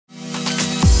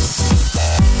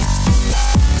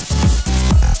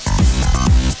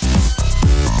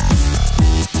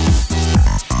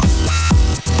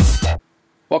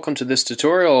Welcome to this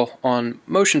tutorial on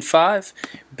Motion 5,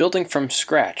 building from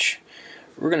scratch.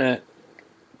 We're going to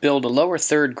build a lower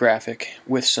third graphic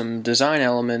with some design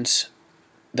elements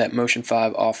that Motion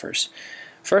 5 offers.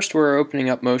 First, we're opening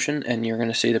up Motion, and you're going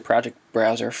to see the project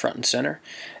browser front and center.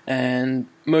 And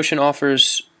Motion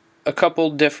offers a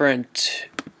couple different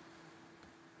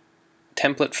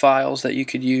template files that you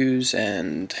could use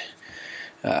and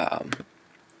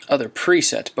other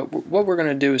presets, but what we're going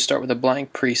to do is start with a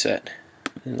blank preset.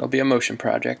 And it'll be a motion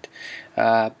project,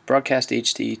 broadcast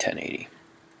HD 1080.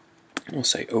 We'll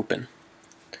say open,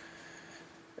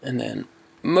 and then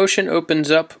Motion opens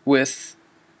up with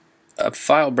a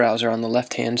file browser on the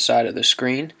left hand side of the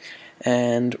screen,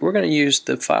 and we're going to use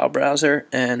the file browser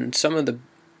and some of the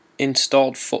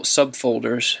installed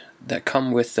subfolders that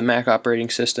come with the Mac operating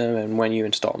system and when you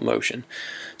install Motion.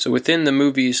 So within the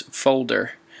Movies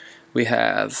folder we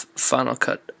have Final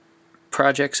Cut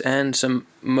projects and some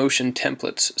Motion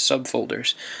templates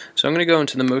subfolders. So I'm going to go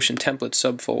into the Motion templates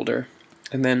subfolder,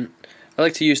 and then I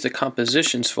like to use the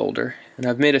compositions folder, and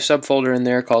I've made a subfolder in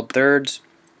there called thirds,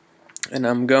 and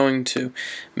I'm going to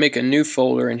make a new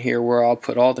folder in here where I'll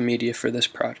put all the media for this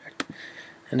project.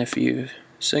 And if you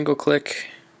single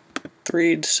click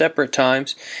 3 separate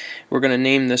times, we're going to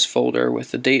name this folder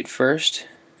with the date first,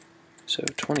 so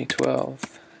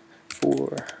 2012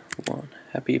 4/1,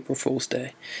 Happy April Fool's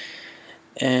Day,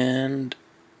 and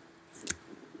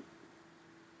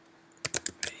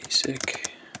basic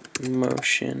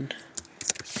motion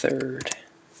third.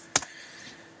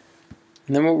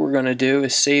 And then what we're going to do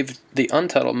is save the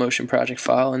untitled motion project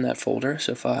file in that folder,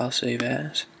 so file, save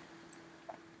as,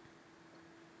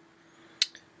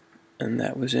 and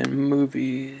that was in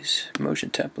movies, motion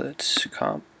templates,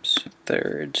 comps,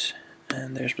 thirds,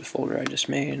 and there's the folder I just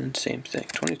made, and same thing,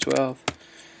 2012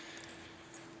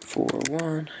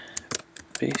 4/1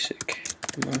 basic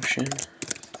motion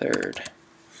third.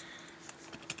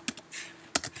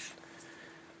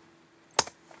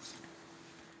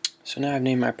 So now I've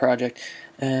named my project,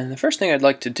 and the first thing I'd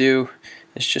like to do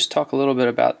is just talk a little bit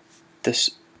about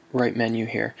this right menu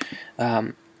here.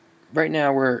 Right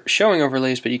now we're showing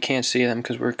overlays, but you can't see them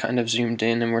because we're kind of zoomed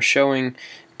in, and we're showing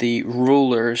the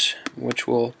rulers, which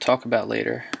we'll talk about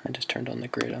later. I just turned on the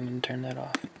grid. I'm going to turn that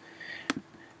off.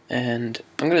 And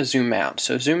I'm going to zoom out.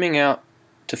 So zooming out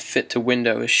to fit to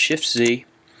window is Shift Z,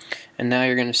 and now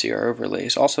you're going to see our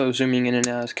overlays. Also zooming in and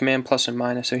out is Command plus and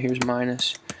minus, so here's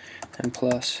minus and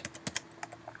plus.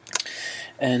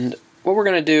 And what we're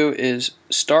going to do is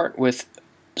start with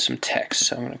some text.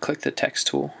 So I'm going to click the text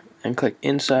tool and click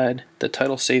inside the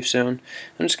title safe zone.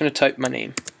 I'm just going to type my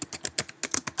name.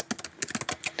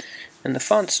 And the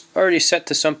font's already set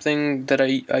to something that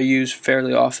I use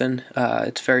fairly often.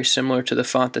 It's very similar to the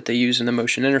font that they use in the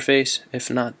Motion interface, if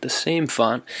not the same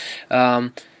font.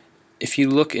 If you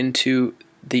look into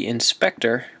the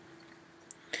inspector,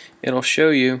 it'll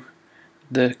show you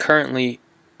the currently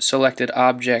selected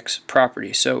object's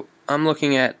properties. So I'm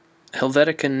looking at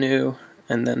Helvetica New,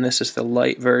 and then this is the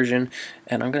light version,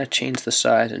 and I'm going to change the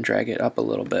size and drag it up a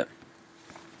little bit.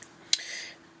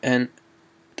 And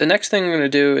the next thing I'm going to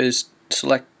do is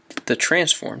select the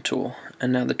transform tool,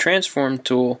 and now the transform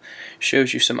tool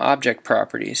shows you some object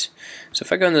properties. So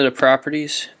if I go into the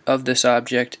properties of this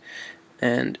object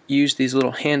and use these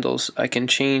little handles, I can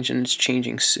change, and it's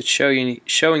changing. It's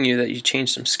showing you that you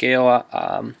change some scale.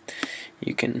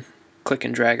 You can click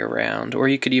and drag around, or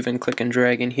you could even click and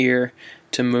drag in here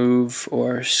to move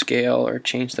or scale or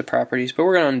change the properties. But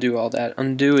we're going to undo all that.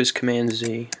 Undo is Command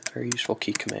Z, very useful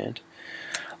key command.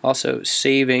 Also,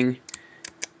 saving,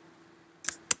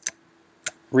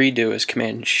 redo is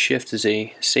Command Shift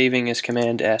Z, saving is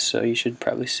Command S, so you should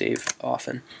probably save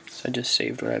often. So I just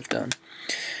saved what I've done.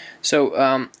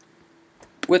 So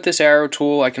with this arrow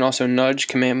tool I can also nudge,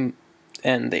 Command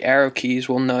and the arrow keys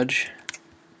will nudge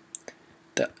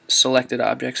the selected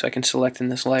object. So I can select in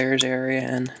this layers area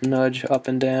and nudge up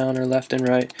and down or left and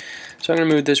right. So I'm going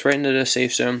to move this right into the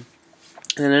safe zone.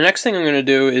 And then the next thing I'm going to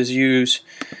do is use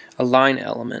a line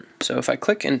element. So if I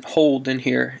click and hold in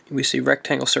here, we see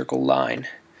rectangle, circle, line.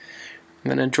 I'm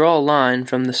going to draw a line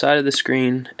from the side of the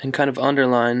screen and kind of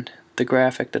underline the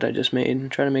graphic that I just made and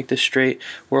try to make this straight,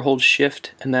 or hold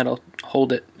shift and that'll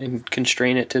hold it and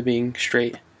constrain it to being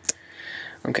straight.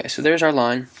 Okay, so there's our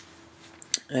line,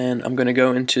 and I'm going to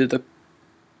go into the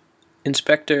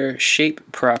inspector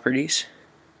shape properties,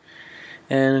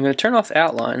 and I'm going to turn off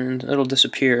outline and it'll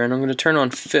disappear, and I'm going to turn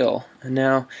on fill, and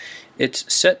now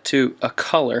it's set to a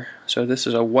color. So this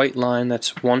is a white line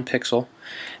that's 1 pixel,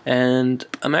 and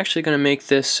I'm actually going to make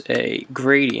this a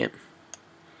gradient,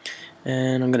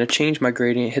 and I'm going to change my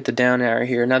gradient, hit the down arrow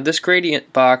here. Now this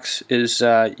gradient box is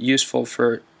useful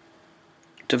for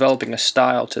developing a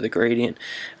style to the gradient.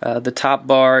 The top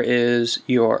bar is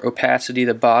your opacity,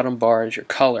 the bottom bar is your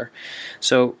color.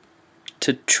 So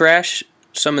to trash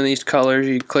some of these colors,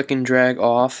 you click and drag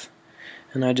off,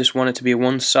 and I just want it to be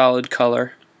one solid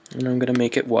color, and I'm going to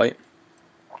make it white.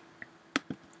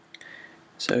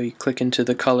 So you click into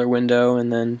the color window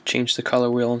and then change the color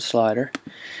wheel and slider.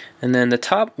 And then the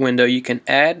top window, you can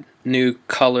add new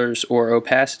colors or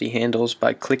opacity handles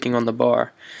by clicking on the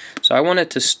bar. So I want it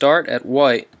to start at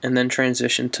white and then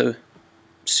transition to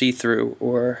see-through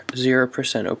or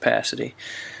 0% opacity.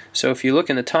 So if you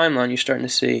look in the timeline, you're starting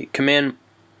to see Command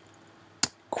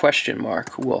question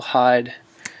mark will hide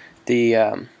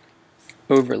the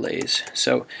overlays.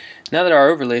 So now that our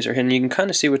overlays are hidden, you can kind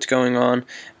of see what's going on,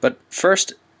 but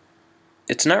first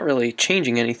it's not really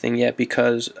changing anything yet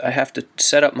because I have to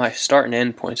set up my start and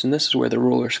end points, and this is where the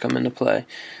rulers come into play.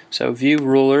 So view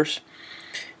rulers,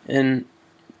 and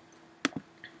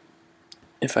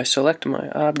if I select my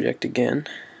object again,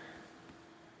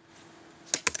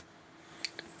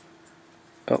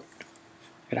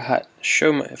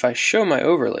 if I show my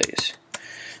overlays,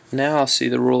 now I'll see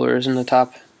the rulers in the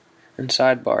top and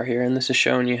sidebar here, and this is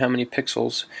showing you how many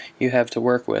pixels you have to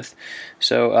work with.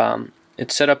 So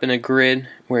it's set up in a grid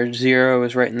where 0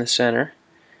 is right in the center,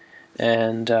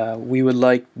 and we would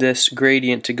like this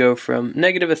gradient to go from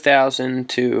 -1000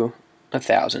 to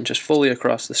 1000, just fully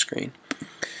across the screen.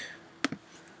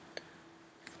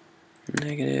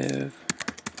 Negative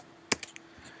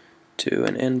to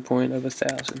an endpoint of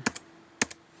 1000.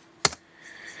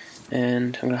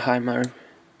 And I'm going to hide my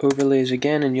overlays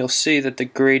again, and you'll see that the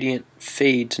gradient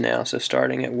fades now, so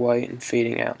starting at white and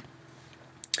fading out.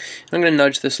 I'm going to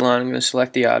nudge this line, I'm going to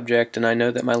select the object, and I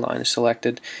know that my line is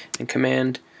selected, and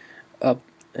Command up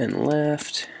and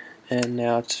left, and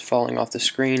now it's falling off the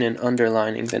screen and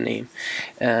underlining the name.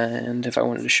 And if I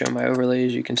wanted to show my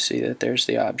overlays, you can see that there's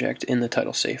the object in the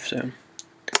title safe zone.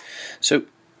 So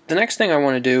the next thing I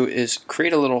want to do is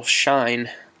create a little shine,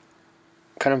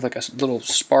 kind of like a little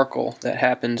sparkle that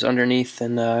happens underneath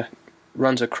and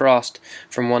runs across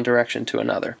from one direction to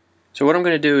another. So what I'm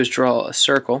going to do is draw a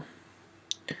circle.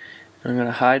 I'm going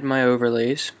to hide my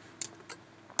overlays,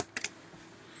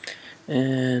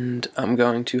 and I'm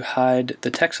going to hide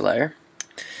the text layer,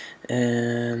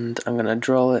 and I'm going to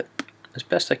draw it as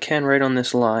best I can right on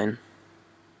this line.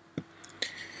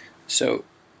 So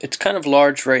it's kind of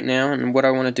large right now, and what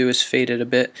I want to do is fade it a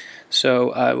bit.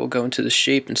 So I will go into the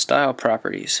shape and style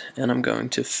properties, and I'm going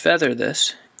to feather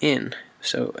this in,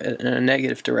 so in a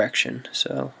negative direction.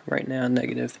 So right now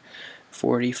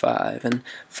 -45, and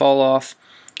fall off,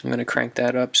 I'm going to crank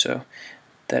that up so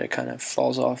that it kind of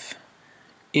falls off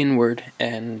inward.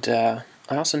 And I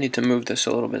also need to move this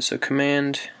a little bit. So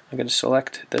Command, I'm going to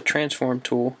select the transform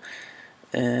tool,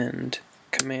 and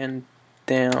Command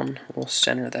down will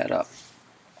center that up.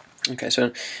 Okay,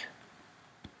 so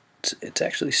it's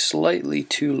actually slightly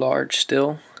too large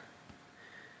still.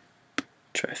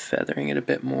 Try feathering it a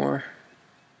bit more.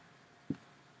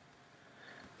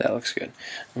 That looks good.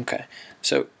 Okay,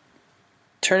 so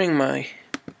turning my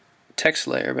text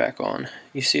layer back on,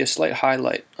 you see a slight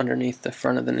highlight underneath the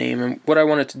front of the name, and what I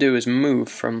want it to do is move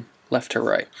from left to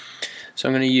right. So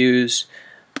I'm going to use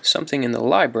something in the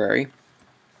library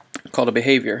called a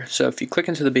behavior. So if you click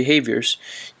into the behaviors,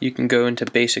 you can go into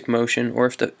basic motion, or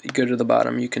if you go to the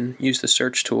bottom, you can use the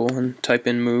search tool and type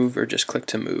in move, or just click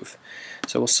to move.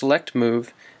 So we'll select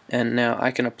move, and now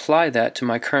I can apply that to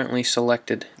my currently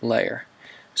selected layer.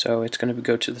 So it's going to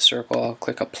go to the circle, I'll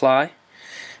click apply,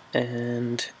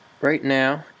 and right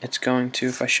now it's going to,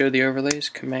 if I show the overlays,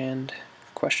 Command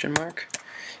question mark,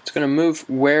 it's going to move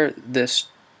where this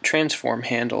transform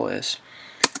handle is.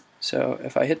 So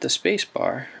if I hit the space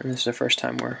bar, and this is the first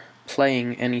time we're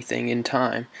playing anything in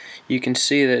time, you can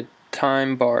see that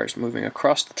time bar is moving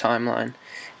across the timeline,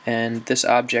 and this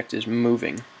object is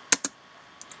moving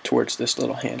towards this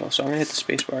little handle. So I'm going to hit the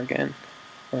space bar again,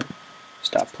 or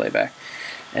stop playback.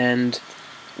 And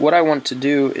what I want to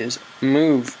do is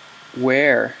move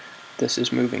where this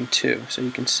is moving to. So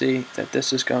you can see that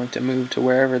this is going to move to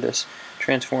wherever this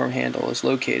transform handle is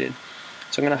located.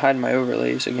 So I'm going to hide my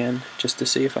overlays again just to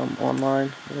see if I'm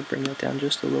online. I'm going to bring that down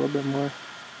just a little bit more.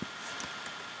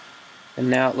 And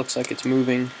now it looks like it's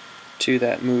moving to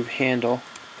that move handle,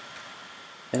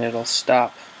 and it'll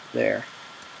stop there.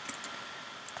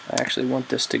 I actually want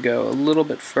this to go a little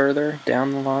bit further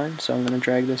down the line, so I'm going to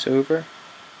drag this over.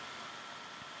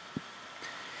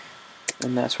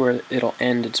 And that's where it'll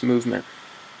end its movement.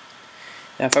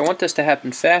 Now if I want this to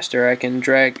happen faster, I can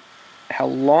drag how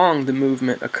long the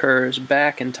movement occurs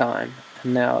back in time,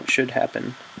 and now it should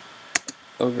happen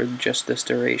over just this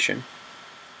duration.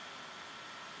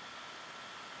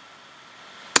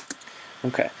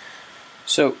 Okay,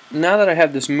 so now that I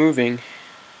have this moving,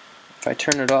 if I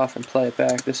turn it off and play it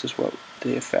back, this is what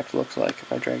the effect looks like.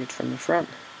 If I drag it from the front,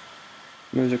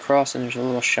 it moves across and there's a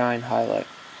little shine highlight.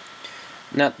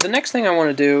 Now the next thing I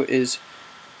want to do is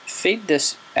fade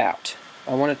this out.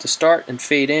 I want it to start and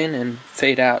fade in and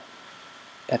fade out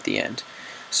at the end.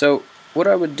 So what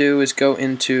I would do is go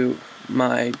into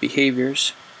my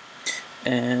behaviors,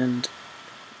 and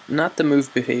not the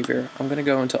move behavior, I'm going to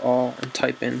go into all and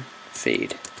type in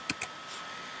fade.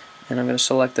 And I'm going to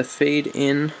select the fade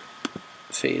in,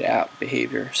 fade out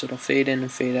behavior. So it'll fade in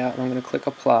and fade out, and I'm going to click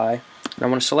apply. And I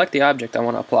want to select the object I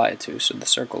want to apply it to, so the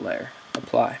circle layer,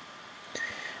 apply.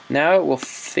 Now it will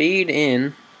fade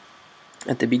in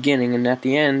at the beginning, and at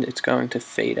the end it's going to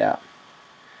fade out.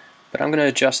 But I'm going to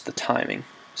adjust the timing.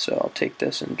 So I'll take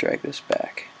this and drag this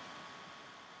back.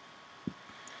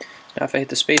 Now if I hit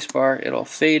the space bar, it'll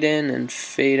fade in and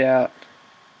fade out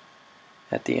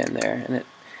at the end there. And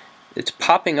it's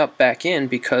popping up back in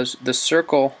because the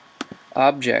circle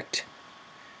object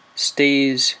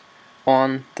stays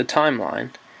on the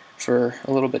timeline for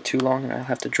a little bit too long, and I'll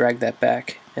have to drag that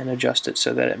back and adjust it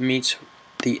so that it meets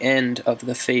the end of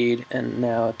the fade, and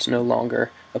now it's no longer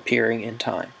appearing in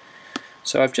time.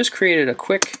 So I've just created a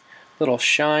quick little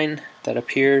shine that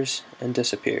appears and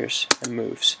disappears and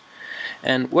moves.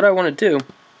 And what I want to do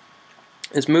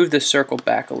is move this circle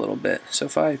back a little bit. So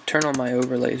if I turn on my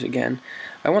overlays again,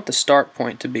 I want the start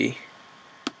point to be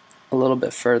a little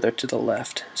bit further to the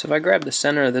left. So if I grab the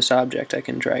center of this object, I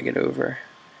can drag it over.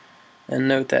 And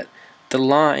note that the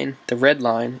line, the red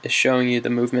line, is showing you the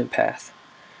movement path.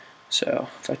 So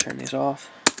if I turn these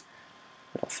off,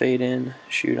 it'll fade in,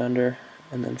 shoot under,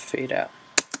 and then fade out.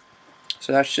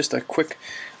 So that's just a quick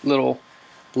little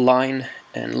line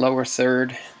and lower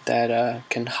third that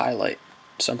can highlight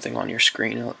something on your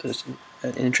screen. It's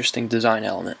an interesting design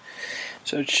element.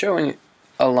 So it's showing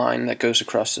a line that goes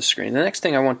across the screen. The next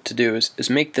thing I want to do is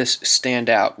make this stand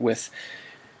out with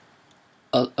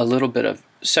a little bit of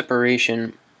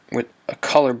separation with a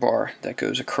color bar that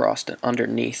goes across and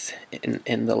underneath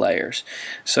in the layers.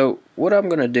 So what I'm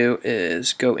going to do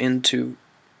is go into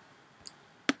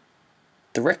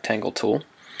the rectangle tool,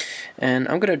 and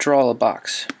I'm going to draw a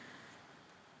box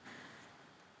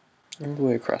all the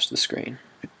way across the screen.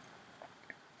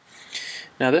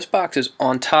 Now this box is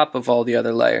on top of all the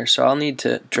other layers, so I'll need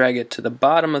to drag it to the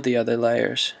bottom of the other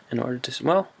layers in order to,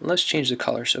 well, let's change the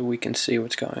color so we can see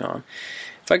what's going on.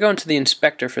 If I go into the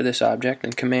inspector for this object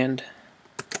and command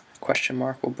question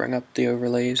mark will bring up the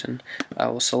overlays, and I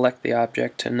will select the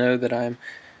object to know that I'm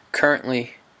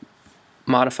currently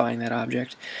modifying that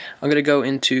object. I'm going to go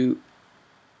into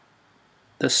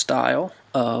the style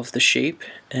of the shape,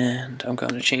 and I'm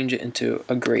going to change it into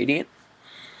a gradient.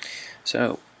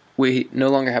 So we no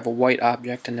longer have a white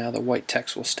object, and now the white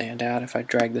text will stand out. If I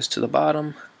drag this to the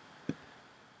bottom,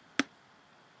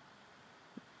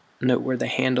 note where the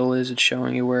handle is, it's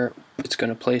showing you where it's going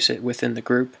to place it within the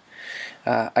group.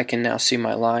 I can now see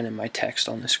my line and my text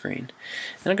on the screen.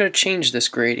 And I'm going to change this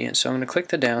gradient, so I'm going to click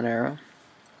the down arrow,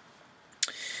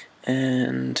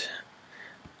 and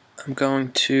I'm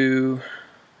going to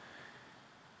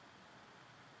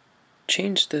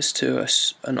change this to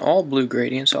an all blue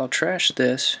gradient, so I'll trash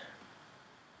this,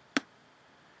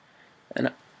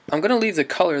 and I'm going to leave the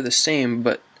color the same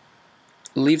but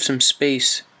leave some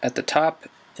space at the top,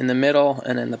 in the middle,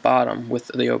 and in the bottom with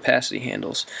the opacity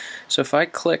handles. So if I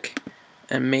click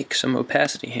and make some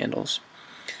opacity handles,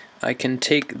 I can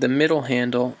take the middle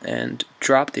handle and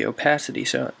drop the opacity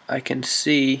so I can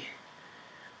see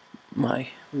my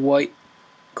white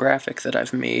graphic that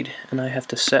I've made, and I have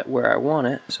to set where I want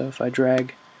it. So if I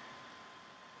drag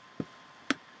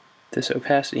this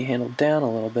opacity handle down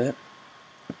a little bit,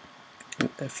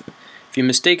 if you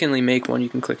mistakenly make one, you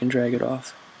can click and drag it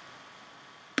off.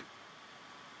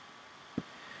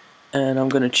 And I'm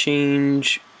going to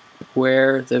change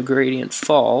where the gradient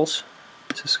falls.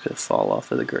 This is going to fall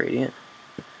off of the gradient.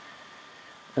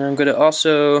 And I'm going to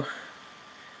also,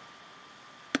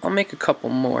 I'll make a couple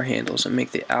more handles and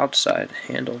make the outside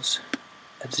handles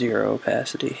at 0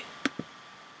 opacity.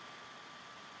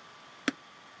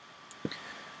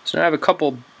 So now I have a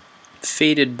couple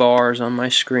faded bars on my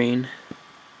screen.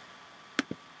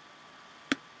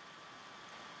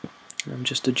 I'm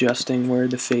just adjusting where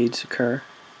the fades occur.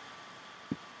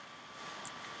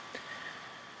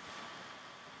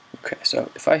 Okay, so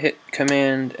if I hit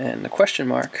command and the question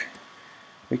mark,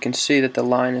 we can see that the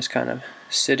line is kind of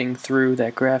sitting through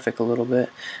that graphic a little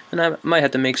bit, and I might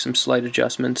have to make some slight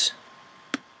adjustments.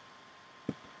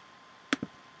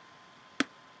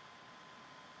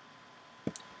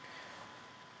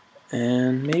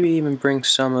 And maybe even bring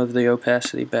some of the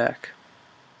opacity back.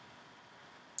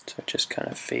 So it just kind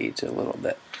of fades a little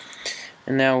bit.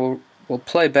 And now we'll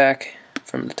play back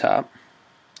from the top.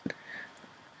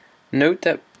 Note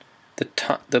that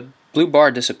the blue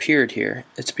bar disappeared here.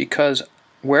 It's because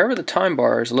wherever the time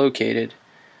bar is located,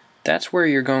 that's where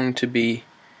you're going to be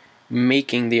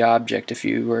making the object. If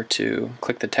you were to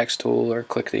click the text tool or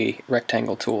click the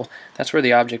rectangle tool, that's where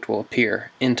the object will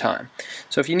appear in time.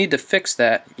 So if you need to fix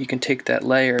that, you can take that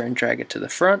layer and drag it to the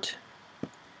front,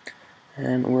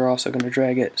 and we're also going to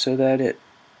drag it so that it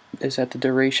is at the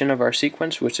duration of our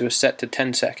sequence, which was set to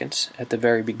 10 seconds at the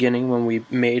very beginning when we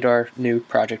made our new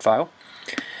project file.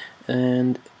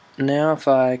 And now if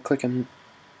I click and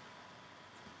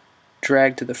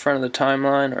drag to the front of the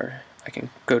timeline, or I can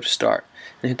go to start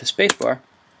and hit the spacebar,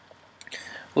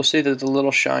 we'll see that the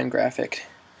little shine graphic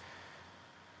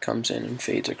comes in and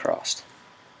fades across.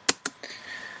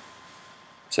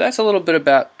 So that's a little bit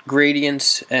about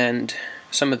gradients and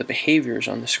some of the behaviors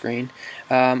on the screen.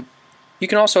 You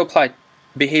can also apply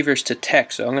behaviors to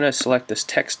text. So I'm going to select this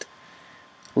text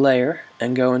layer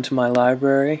and go into my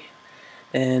library,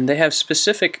 and they have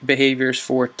specific behaviors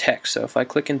for text. So if I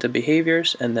click into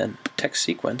behaviors and then text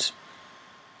sequence,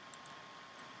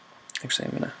 actually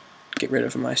I'm going to get rid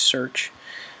of my search.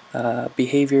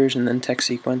 Behaviors and then text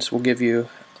sequence will give you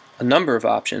a number of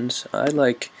options. I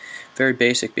like very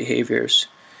basic behaviors,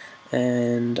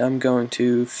 and I'm going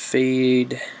to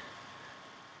fade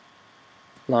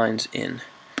lines in.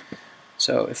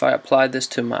 So if I apply this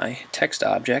to my text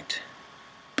object,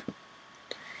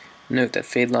 note that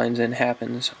fade lines in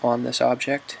happens on this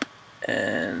object,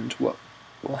 and what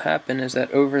will happen is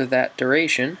that over that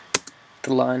duration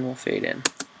the line will fade in.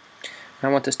 I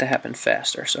want this to happen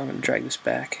faster, so I'm going to drag this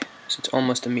back so it's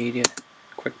almost immediate.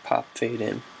 Quick pop, fade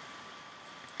in.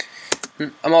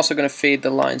 And I'm also going to fade the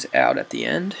lines out at the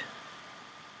end.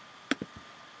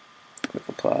 Click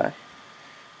apply.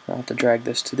 I'll have to drag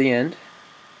this to the end.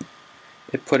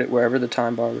 It put it wherever the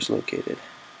time bar was located.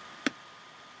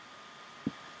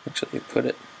 Actually, it put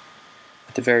it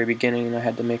at the very beginning, and I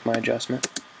had to make my adjustment.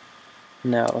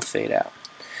 Now it'll fade out.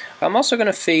 I'm also going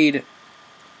to fade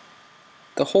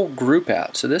the whole group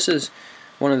out. So this is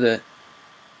one of the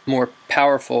more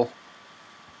powerful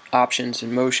options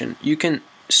in Motion. You can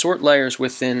sort layers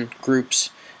within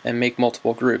groups and make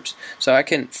multiple groups. So I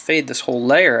can fade this whole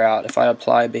layer out if I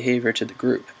apply behavior to the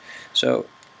group. So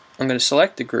I'm going to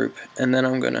select the group, and then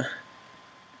I'm going to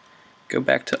go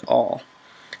back to all,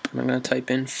 and I'm going to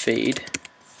type in fade,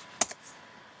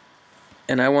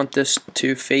 and I want this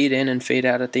to fade in and fade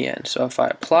out at the end. So if I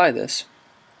apply this,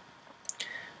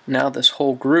 now this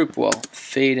whole group will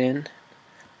fade in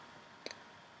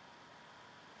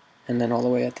and then all the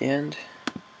way at the end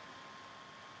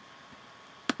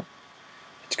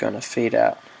it's going to fade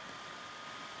out.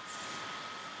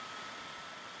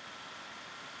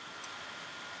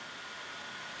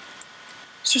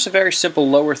 It's just a very simple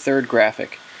lower third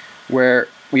graphic where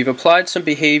we've applied some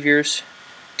behaviors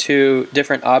to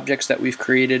different objects that we've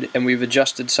created, and we've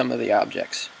adjusted some of the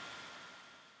objects.